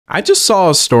I just saw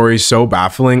a story so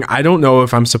baffling. I don't know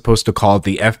if I'm supposed to call it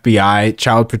the FBI,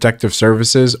 Child Protective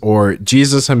Services, or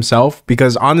Jesus himself,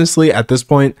 because honestly, at this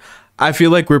point, I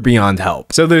feel like we're beyond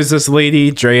help. So there's this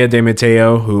lady, Drea de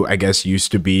Matteo, who I guess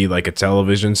used to be like a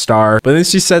television star, but then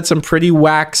she said some pretty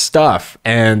whack stuff.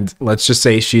 And let's just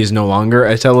say she is no longer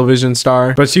a television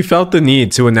star, but she felt the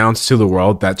need to announce to the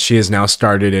world that she has now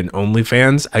started an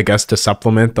OnlyFans, I guess to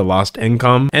supplement the lost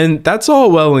income. And that's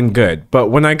all well and good. But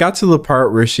when I got to the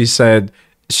part where she said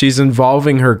she's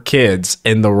involving her kids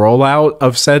in the rollout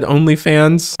of said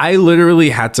OnlyFans, I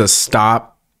literally had to stop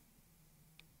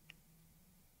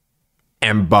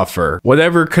and buffer.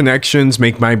 Whatever connections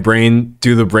make my brain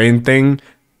do the brain thing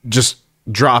just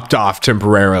dropped off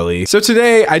temporarily. So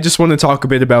today I just want to talk a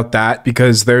bit about that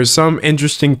because there's some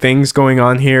interesting things going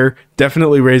on here.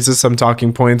 Definitely raises some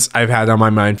talking points I've had on my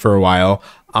mind for a while.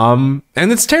 And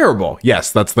it's terrible.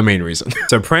 Yes, that's the main reason.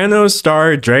 Sopranos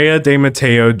star Drea de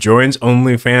Matteo joins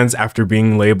OnlyFans after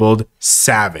being labeled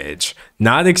savage,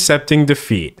 not accepting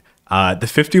defeat. The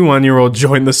 51-year-old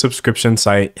joined the subscription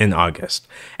site in August.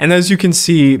 And as you can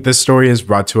see, this story is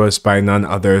brought to us by none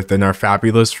other than our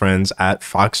fabulous friends at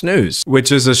Fox News,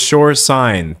 which is a sure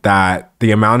sign that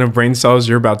the amount of brain cells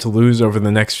you're about to lose over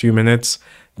the next few minutes,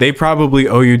 they probably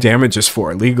owe you damages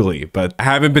for legally, but I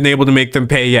haven't been able to make them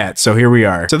pay yet, so here we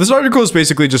are. So this article is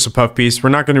basically just a puff piece. We're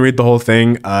not going to read the whole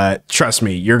thing. Trust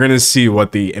me, you're going to see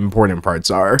what the important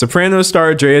parts are. Sopranos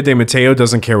star Drea de Matteo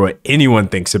doesn't care what anyone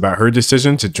thinks about her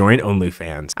decision to join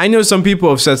OnlyFans. I know some people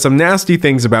have said some nasty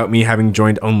things about me having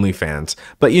joined OnlyFans,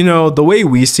 but you know, the way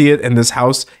we see it in this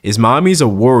house is mommy's a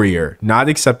warrior, not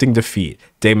accepting defeat,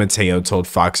 De Matteo told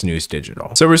Fox News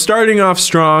Digital. So we're starting off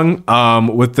strong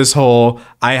with this whole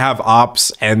I have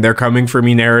ops and they're coming for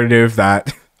me narrative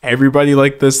that everybody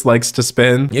like this likes to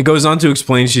spin. It goes on to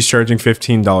explain she's charging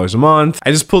 $15 a month.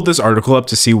 I just pulled this article up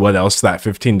to see what else that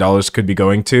 $15 could be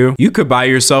going to. You could buy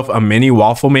yourself a mini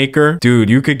waffle maker.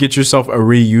 Dude, you could get yourself a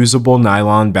reusable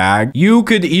nylon bag. You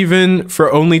could even,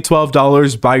 for only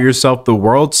 $12, buy yourself the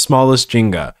world's smallest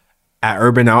Jenga at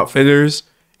Urban Outfitters.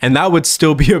 And that would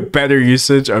still be a better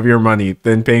usage of your money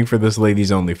than paying for this lady's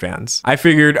OnlyFans. I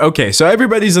figured, okay, so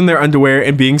everybody's in their underwear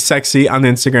and being sexy on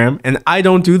Instagram, and I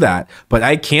don't do that, but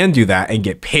I can do that and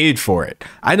get paid for it.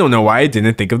 I don't know why I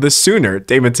didn't think of this sooner,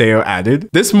 De Matteo added.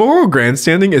 This moral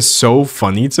grandstanding is so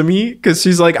funny to me, because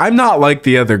she's like, I'm not like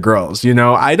the other girls, you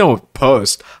know? I don't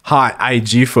post hot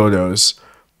IG photos,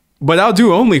 but I'll do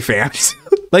OnlyFans.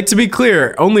 Like, to be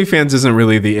clear, OnlyFans isn't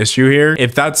really the issue here.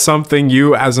 If that's something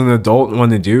you as an adult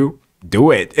want to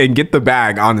do it and get the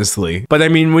bag, honestly. But I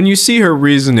mean, when you see her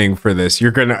reasoning for this,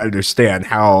 you're going to understand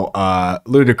how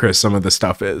ludicrous some of the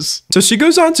stuff is. So she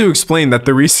goes on to explain that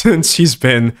the reason she's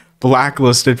been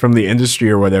blacklisted from the industry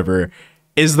or whatever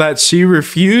is that she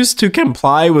refused to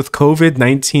comply with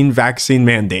COVID-19 vaccine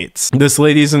mandates. This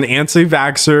lady's an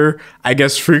anti-vaxxer, I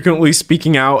guess frequently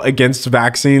speaking out against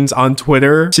vaccines on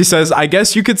Twitter. She says, I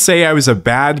guess you could say I was a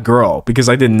bad girl because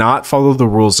I did not follow the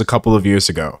rules a couple of years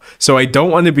ago. So I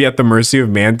don't want to be at the mercy of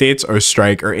mandates or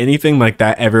strike or anything like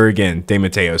that ever again, De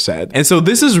Matteo said. And so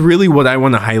this is really what I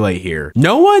want to highlight here.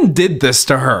 No one did this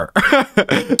to her.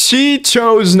 She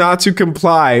chose not to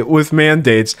comply with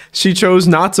mandates. She chose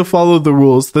not to follow the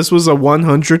rules. This was a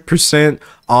 100%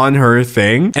 on her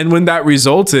thing. And when that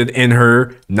resulted in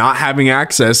her not having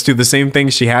access to the same thing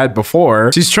she had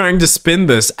before, she's trying to spin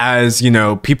this as, you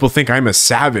know, people think I'm a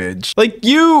savage. Like,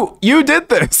 you did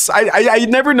this. I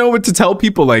never know what to tell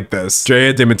people like this.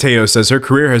 Drea de Matteo says her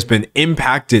career has been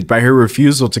impacted by her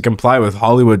refusal to comply with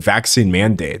Hollywood vaccine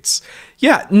mandates.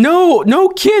 Yeah, no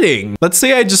kidding. Let's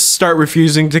say I just start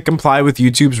refusing to comply with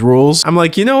YouTube's rules. I'm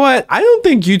like, you know what? I don't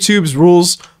think YouTube's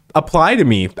rules apply to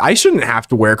me. I shouldn't have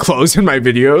to wear clothes in my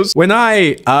videos. When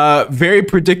I very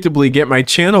predictably get my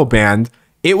channel banned,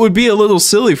 it would be a little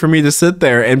silly for me to sit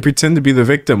there and pretend to be the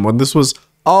victim when this was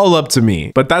all up to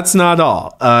me. But that's not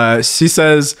all. She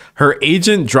says her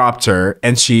agent dropped her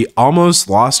and she almost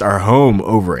lost our home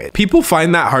over it. People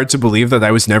find that hard to believe that I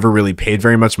was never really paid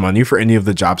very much money for any of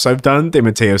the jobs I've done, De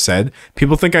Matteo said.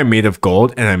 People think I'm made of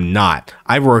gold and I'm not.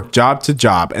 I've worked job to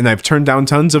job and I've turned down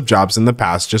tons of jobs in the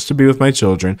past just to be with my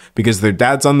children because their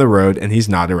dad's on the road and he's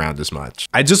not around as much.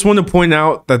 I just want to point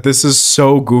out that this is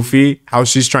so goofy how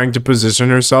she's trying to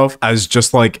position herself as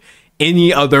just like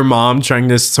any other mom trying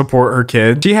to support her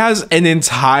kid. She has an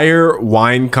entire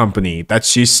wine company that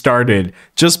she started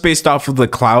just based off of the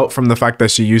clout from the fact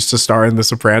that she used to star in The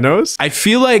Sopranos. I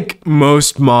feel like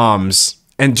most moms,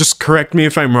 and just correct me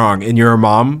if I'm wrong, and you're a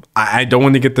mom, I don't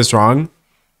want to get this wrong,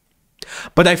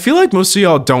 But I feel like most of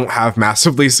y'all don't have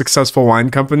massively successful wine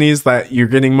companies that you're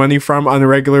getting money from on a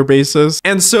regular basis.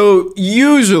 And so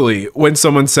usually when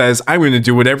someone says, I'm going to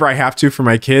do whatever I have to for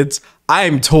my kids,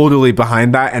 I'm totally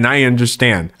behind that and I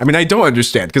understand. I mean, I don't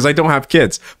understand because I don't have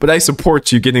kids, but I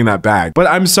support you getting that bag. But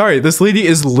I'm sorry, this lady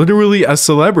is literally a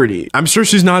celebrity. I'm sure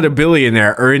she's not a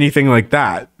billionaire or anything like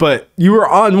that, but you were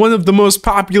on one of the most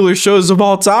popular shows of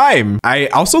all time. I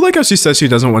also like how she says she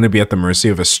doesn't want to be at the mercy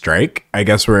of a strike. I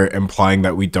guess we're implying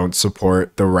that we don't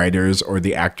support the writers or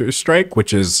the actors strike,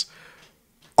 which is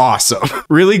awesome.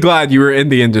 Really glad you were in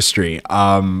the industry.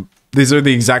 These are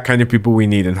the exact kind of people we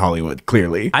need in Hollywood,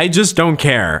 clearly. I just don't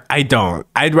care. I don't.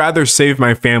 I'd rather save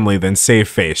my family than save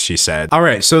face, she said. All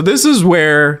right, so this is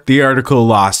where the article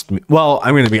lost me. Well,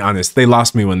 I'm going to be honest. They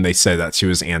lost me when they said that she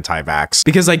was anti-vax.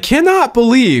 Because I cannot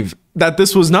believe that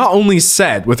this was not only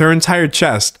said with her entire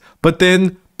chest, but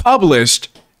then published,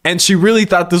 and she really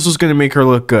thought this was going to make her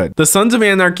look good. The Sons of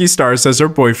Anarchy star says her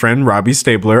boyfriend, Robbie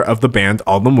Stabler of the band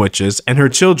All Them Witches, and her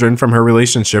children from her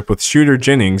relationship with Shooter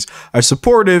Jennings are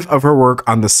supportive of her work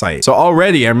on the site. So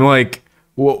already I'm like,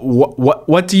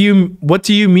 what do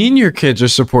you mean your kids are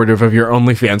supportive of your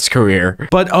OnlyFans career?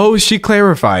 But oh, she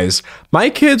clarifies, my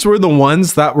kids were the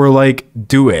ones that were like,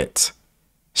 do it.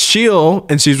 She'll,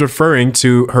 and she's referring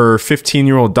to her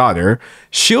 15-year-old daughter,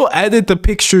 she'll edit the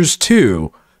pictures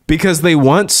too, because they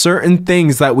want certain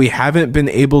things that we haven't been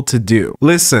able to do.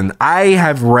 Listen, I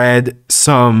have read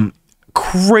some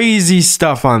crazy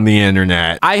stuff on the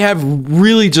internet. I have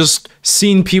really just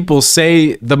seen people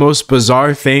say the most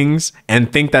bizarre things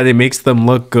and think that it makes them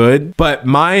look good. But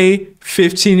my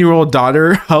 15-year-old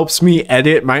daughter helps me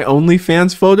edit my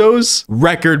OnlyFans photos.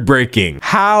 Record breaking.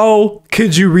 How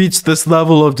could you reach this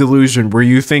level of delusion where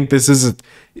you think this is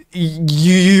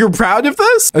you're proud of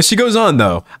this? She goes on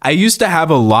though, I used to have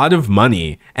a lot of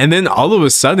money and then all of a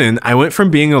sudden I went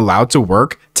from being allowed to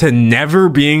work to never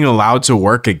being allowed to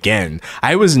work again.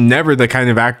 I was never the kind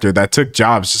of actor that took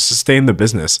jobs to sustain the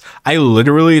business. I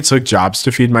literally took jobs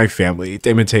to feed my family,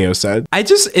 De Matteo said.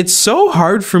 It's so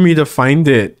hard for me to find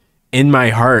it in my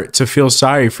heart to feel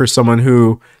sorry for someone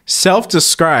who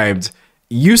self-described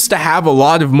used to have a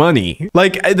lot of money.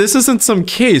 Like, this isn't some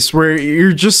case where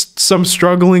you're just some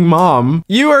struggling mom.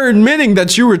 You are admitting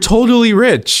that you were totally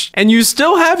rich and you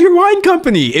still have your wine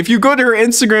company. If you go to her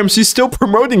Instagram, she's still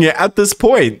promoting it at this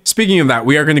point. Speaking of that,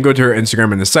 we are going to go to her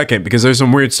Instagram in a second because there's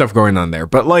some weird stuff going on there.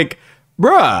 But like,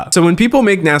 bruh. So when people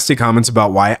make nasty comments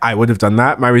about why I would have done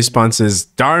that, my response is,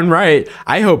 darn right.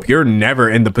 I hope you're never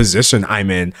in the position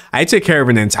I'm in. I take care of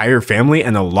an entire family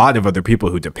and a lot of other people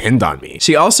who depend on me.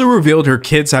 She also revealed her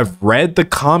kids have read the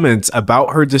comments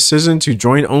about her decision to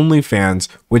join OnlyFans,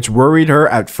 which worried her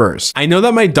at first. I know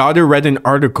that my daughter read an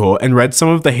article and read some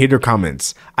of the hater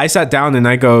comments. I sat down and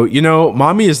I go, you know,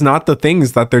 mommy is not the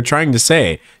things that they're trying to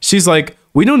say. She's like,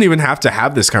 we don't even have to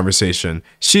have this conversation.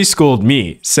 She schooled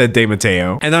me, said De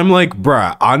Matteo. And I'm like,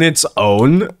 bruh, on its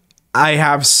own, I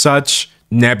have such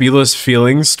nebulous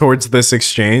feelings towards this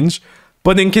exchange.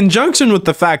 But in conjunction with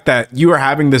the fact that you are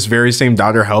having this very same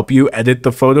daughter help you edit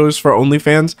the photos for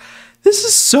OnlyFans, this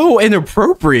is so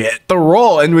inappropriate, the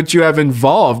role in which you have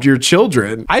involved your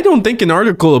children. I don't think an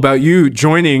article about you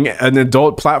joining an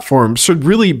adult platform should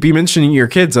really be mentioning your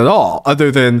kids at all,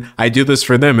 other than I do this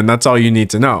for them and that's all you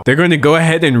need to know. They're going to go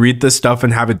ahead and read this stuff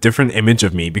and have a different image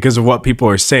of me because of what people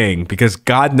are saying, because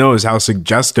God knows how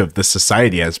suggestive this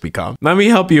society has become. Let me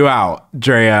help you out,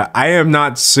 Drea. I am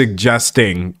not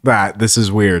suggesting that this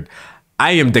is weird.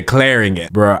 I am declaring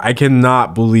it. Bro, I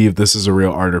cannot believe this is a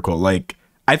real article. Like,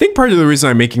 I think part of the reason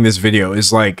I'm making this video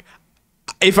is like,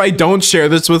 if I don't share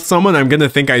this with someone, I'm gonna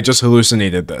think I just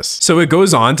hallucinated this. So it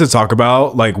goes on to talk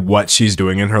about like what she's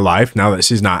doing in her life now that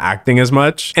she's not acting as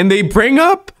much. And they bring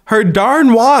up her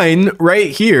darn wine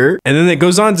right here. And then it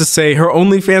goes on to say her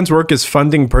OnlyFans work is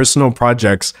funding personal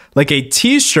projects like a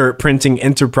t-shirt printing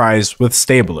enterprise with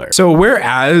Stabler. So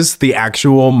whereas the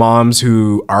actual moms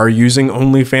who are using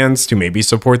OnlyFans to maybe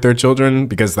support their children,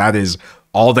 because that is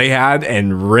all they had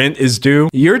and rent is due,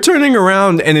 you're turning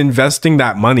around and investing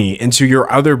that money into your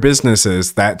other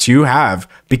businesses that you have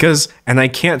because, and I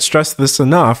can't stress this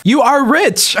enough, you are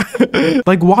rich.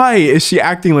 Like, why is she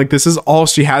acting like this is all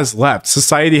she has left?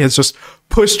 Society has just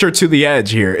pushed her to the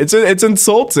edge here. It's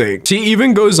insulting. She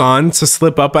even goes on to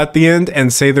slip up at the end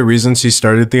and say the reason she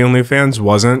started the OnlyFans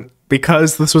wasn't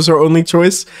because this was her only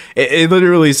choice. It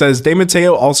literally says, De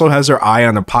Matteo also has her eye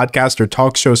on a podcast or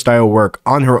talk show style work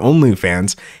on her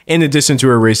OnlyFans, in addition to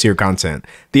her racier content.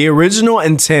 The original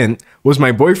intent was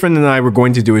my boyfriend and I were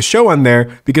going to do a show on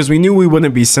there because we knew we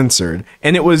wouldn't be censored.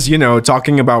 And it was, you know,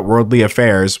 talking about worldly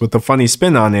affairs with a funny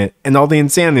spin on it and all the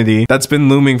insanity that's been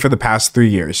looming for the past 3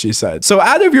 years, she said. So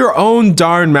out of your own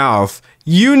darn mouth,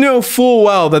 you know full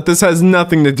well that this has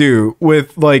nothing to do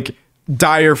with like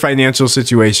dire financial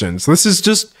situations. This is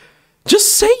just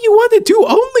say you want to do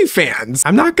OnlyFans.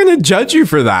 I'm not going to judge you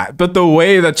for that, but the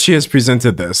way that she has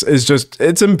presented this is just,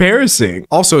 it's embarrassing.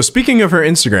 Also, speaking of her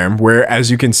Instagram, where as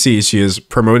you can see, she is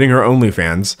promoting her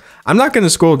OnlyFans, I'm not going to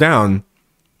scroll down,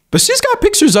 but she's got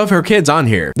pictures of her kids on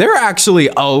here. There are actually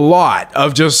a lot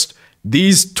of just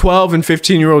these 12 and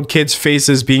 15-year-old kids'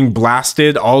 faces being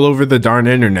blasted all over the darn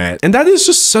internet. And that is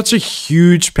just such a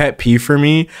huge pet peeve for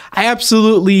me. I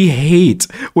absolutely hate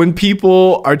when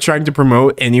people are trying to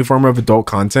promote any form of adult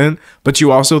content, but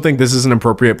you also think this is an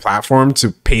appropriate platform to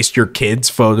paste your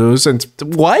kids' photos and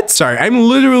what? Sorry, I'm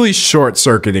literally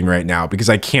short-circuiting right now because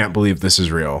I can't believe this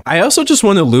is real. I also just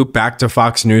want to loop back to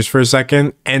Fox News for a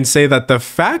second and say that the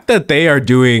fact that they are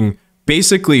doing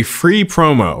basically free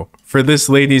promo for this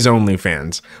lady's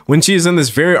OnlyFans, when she's in this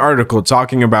very article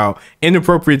talking about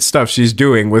inappropriate stuff she's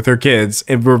doing with her kids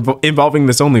involving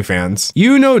this OnlyFans,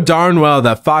 you know darn well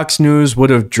that Fox News would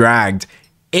have dragged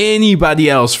anybody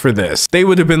else for this. They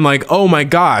would have been like, oh my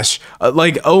gosh,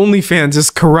 like OnlyFans is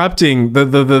corrupting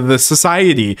the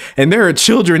society and there are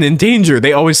children in danger.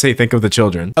 They always say, think of the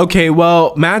children. Okay,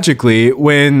 well, magically,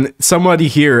 when somebody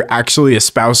here actually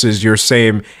espouses your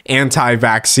same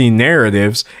anti-vaccine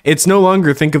narratives, it's no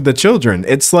longer think of the children.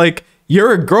 It's like,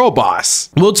 you're a girl boss.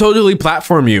 We'll totally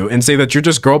platform you and say that you're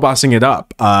just girl bossing it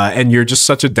up and you're just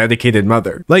such a dedicated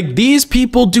mother. Like, these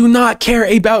people do not care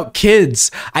about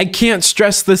kids. I can't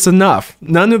stress this enough.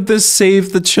 None of this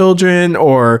save the children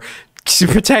or to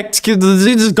protect kids.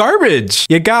 This is garbage.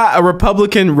 You got a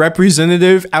Republican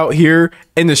representative out here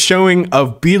in the showing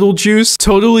of Beetlejuice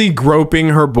totally groping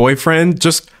her boyfriend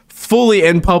just fully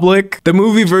in public. The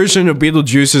movie version of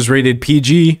Beetlejuice is rated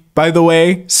PG, by the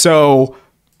way. So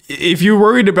if you're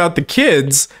worried about the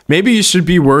kids, maybe you should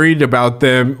be worried about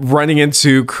them running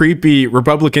into creepy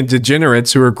Republican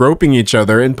degenerates who are groping each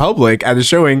other in public at a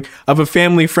showing of a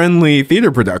family-friendly theater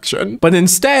production. But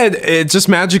instead, it just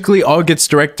magically all gets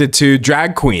directed to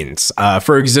drag queens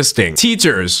for existing.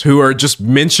 Teachers who are just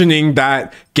mentioning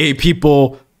that gay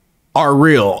people are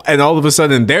real and all of a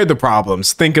sudden they're the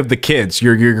problems. Think of the kids.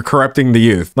 You're corrupting the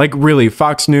youth. Like, really,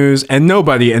 Fox News and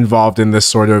nobody involved in this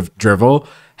sort of drivel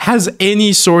has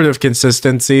any sort of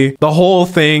consistency. The whole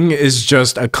thing is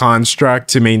just a construct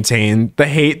to maintain the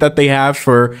hate that they have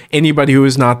for anybody who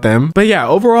is not them. But yeah,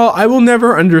 overall, I will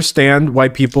never understand why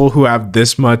people who have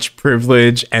this much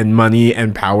privilege and money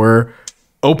and power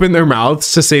open their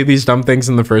mouths to say these dumb things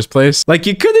in the first place. Like,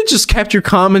 you could have just kept your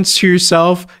comments to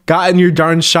yourself, gotten your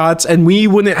darn shots, and we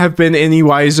wouldn't have been any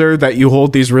wiser that you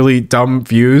hold these really dumb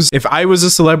views. If I was a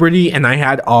celebrity and I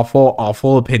had awful,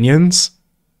 awful opinions,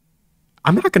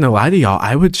 I'm not gonna lie to y'all,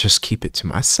 I would just keep it to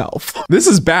myself. This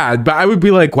is bad, but I would be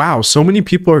like, wow, so many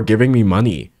people are giving me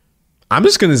money. I'm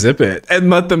just gonna zip it and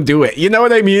let them do it. You know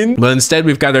what I mean? But instead,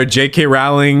 we've got our J.K.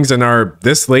 Rowlings and our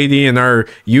this lady and our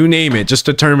you name it, just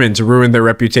determined to ruin their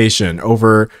reputation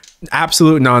over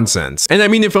absolute nonsense. And I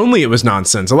mean, if only it was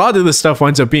nonsense. A lot of this stuff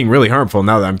winds up being really harmful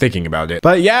now that I'm thinking about it.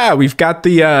 But yeah, we've got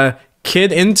the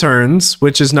kid interns,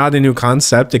 which is not a new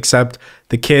concept, except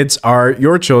the kids are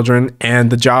your children and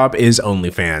the job is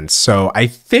OnlyFans. So I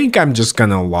think I'm just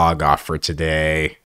gonna log off for today.